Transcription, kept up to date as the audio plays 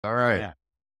All right. Yeah.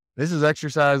 This is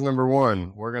exercise number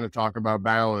one. We're going to talk about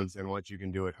balance and what you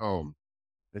can do at home.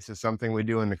 This is something we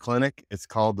do in the clinic. It's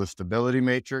called the stability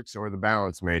matrix or the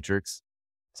balance matrix.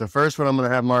 So, first, what I'm going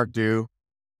to have Mark do,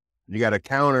 you got a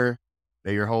counter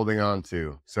that you're holding on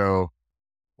to. So,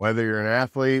 whether you're an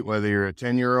athlete, whether you're a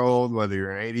 10-year-old, whether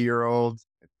you're an 80-year-old,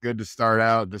 it's good to start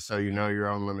out just so you know your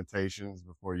own limitations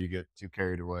before you get too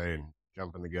carried away and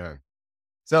jump in the gun.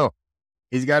 So,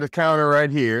 he's got a counter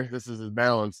right here. This is his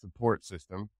balance support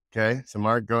system. Okay. So,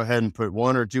 Mark, go ahead and put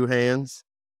one or two hands.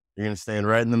 You're going to stand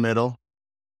right in the middle.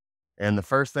 And the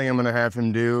first thing I'm going to have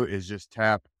him do is just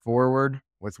tap forward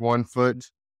with one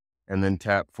foot and then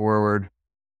tap forward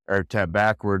or tap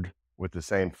backward with the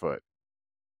same foot.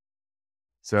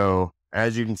 So,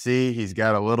 as you can see, he's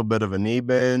got a little bit of a knee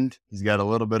bend. He's got a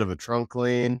little bit of a trunk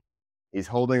lean. He's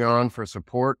holding on for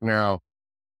support. Now,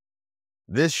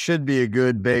 this should be a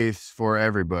good base for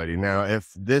everybody. Now,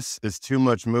 if this is too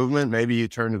much movement, maybe you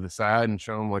turn to the side and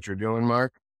show them what you're doing,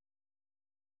 Mark.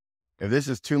 If this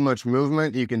is too much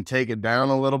movement, you can take it down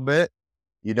a little bit.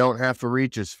 You don't have to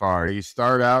reach as far. You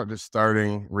start out just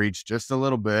reach just a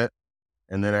little bit.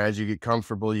 And then as you get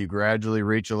comfortable, you gradually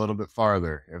reach a little bit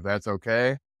farther. If that's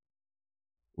okay,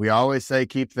 we always say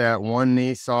keep that one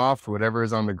knee soft, whatever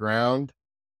is on the ground.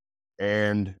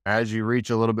 And as you reach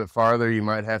a little bit farther, you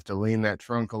might have to lean that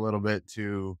trunk a little bit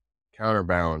to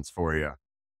counterbalance for you.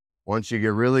 Once you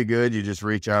get really good, you just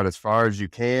reach out as far as you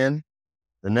can.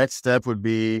 The next step would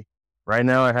be, right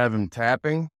now I have him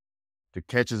tapping to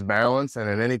catch his balance. And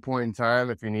at any point in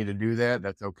time, if you need to do that,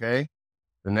 that's okay.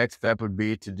 The next step would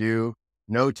be to do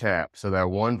no tap. So that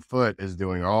one foot is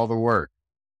doing all the work.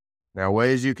 Now,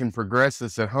 ways you can progress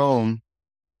this at home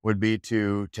would be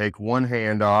to take one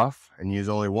hand off and use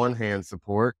only one hand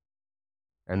support.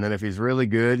 And then if he's really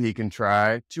good, he can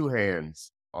try two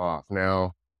hands off.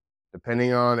 Now,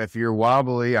 depending on if you're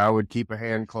wobbly, I would keep a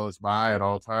hand close by at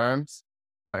all times.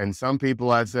 And some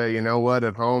people I'd say, you know what,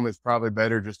 at home it's probably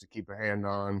better just to keep a hand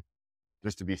on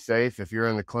just to be safe. If you're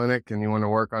in the clinic and you want to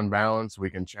work on balance, we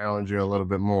can challenge you a little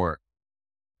bit more.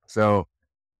 So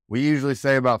we usually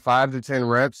say about 5 to 10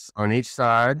 reps on each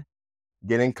side,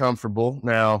 getting comfortable.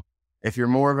 Now, if you're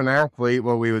more of an athlete,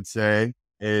 what we would say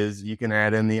is you can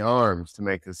add in the arms to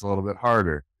make this a little bit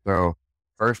harder. So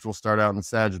first we'll start out in the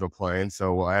sagittal plane.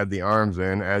 So we'll add the arms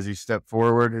in. As you step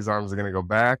forward, his arms are going to go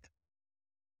back.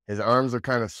 His arms are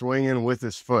kind of swinging with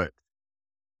his foot.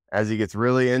 As he gets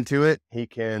really into it, he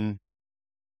can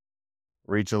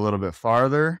reach a little bit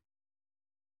farther.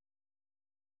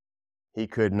 He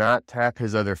could not tap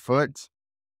his other foot.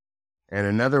 And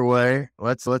another way,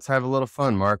 let's have a little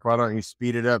fun, Mark. Why don't you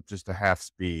speed it up just a half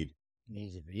speed?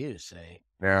 Easy for you to say.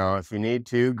 Now, if you need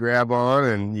to, grab on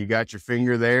and you got your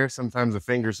finger there. Sometimes the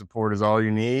finger support is all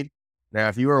you need. Now,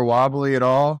 if you are wobbly at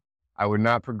all, I would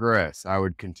not progress. I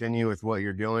would continue with what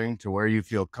you're doing to where you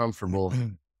feel comfortable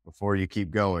before you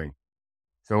keep going.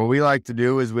 So what we like to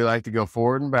do is we like to go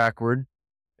forward and backward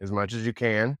as much as you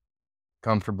can,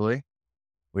 comfortably.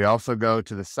 We also go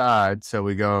to the side. So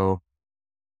we'll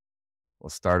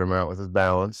start him out with his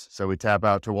balance. So we tap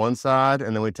out to one side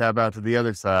and then we tap out to the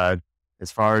other side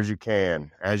as far as you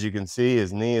can. As you can see,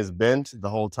 his knee is bent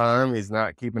the whole time. He's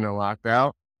not keeping it locked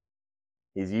out.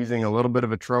 He's using a little bit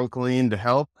of a trunk lean to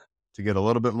help, to get a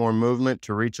little bit more movement,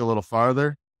 to reach a little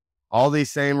farther. All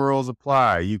these same rules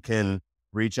apply. You can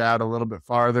reach out a little bit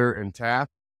farther and tap.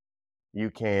 You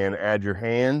can add your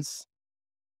hands.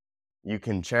 You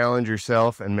can challenge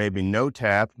yourself and maybe no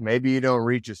tap. Maybe you don't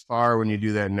reach as far when you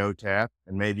do that no tap,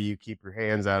 and maybe you keep your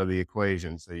hands out of the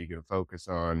equation so you can focus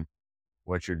on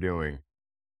what you're doing.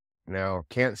 Now,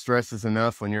 can't stress this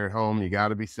enough when you're at home. You got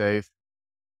to be safe.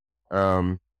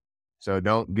 So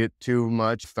don't get too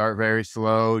much. Start very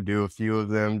slow. Do a few of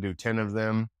them. Do 10 of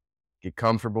them. Get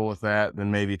comfortable with that.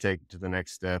 Then maybe take it to the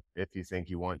next step if you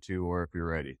think you want to or if you're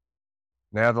ready.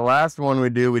 Now, the last one we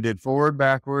did forward,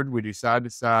 backward. We do side to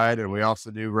side, and we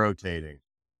also do rotating.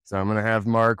 So I'm going to have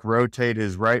Mark rotate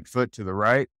his right foot to the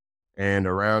right and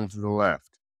around to the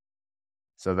left.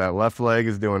 So that left leg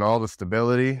is doing all the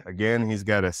stability. Again, he's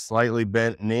got a slightly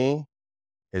bent knee.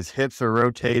 His hips are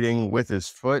rotating with his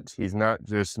foot. He's not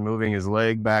just moving his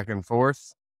leg back and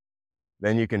forth.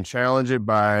 Then you can challenge it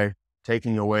by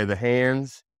taking away the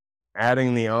hands,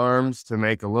 adding the arms to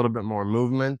make a little bit more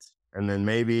movement, and then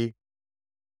maybe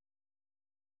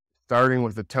starting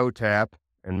with a toe tap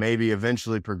and maybe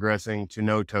eventually progressing to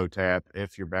no toe tap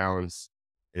if your balance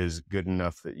is good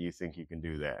enough that you think you can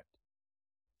do that.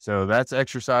 So that's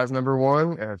exercise number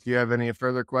one. If you have any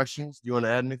further questions, do you want to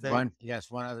add anything?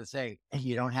 One other thing.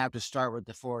 You don't have to start with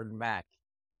the forward and back.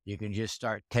 You can just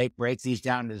break these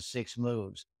down to 6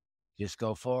 moves. Just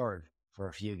go forward for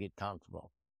a few get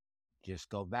comfortable. Just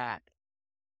go back.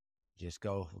 Just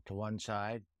go to one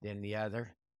side, then the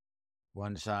other,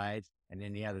 one side, and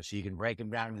then the other. So you can break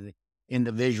them down into the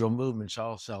individual movements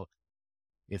also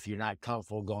if you're not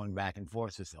comfortable going back and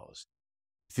forth with those.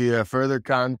 If you have further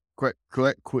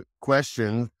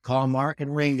questions, call Mark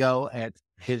and Ringo at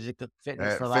Fitness4Life.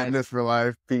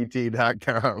 Fitness4Life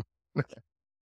PT.com.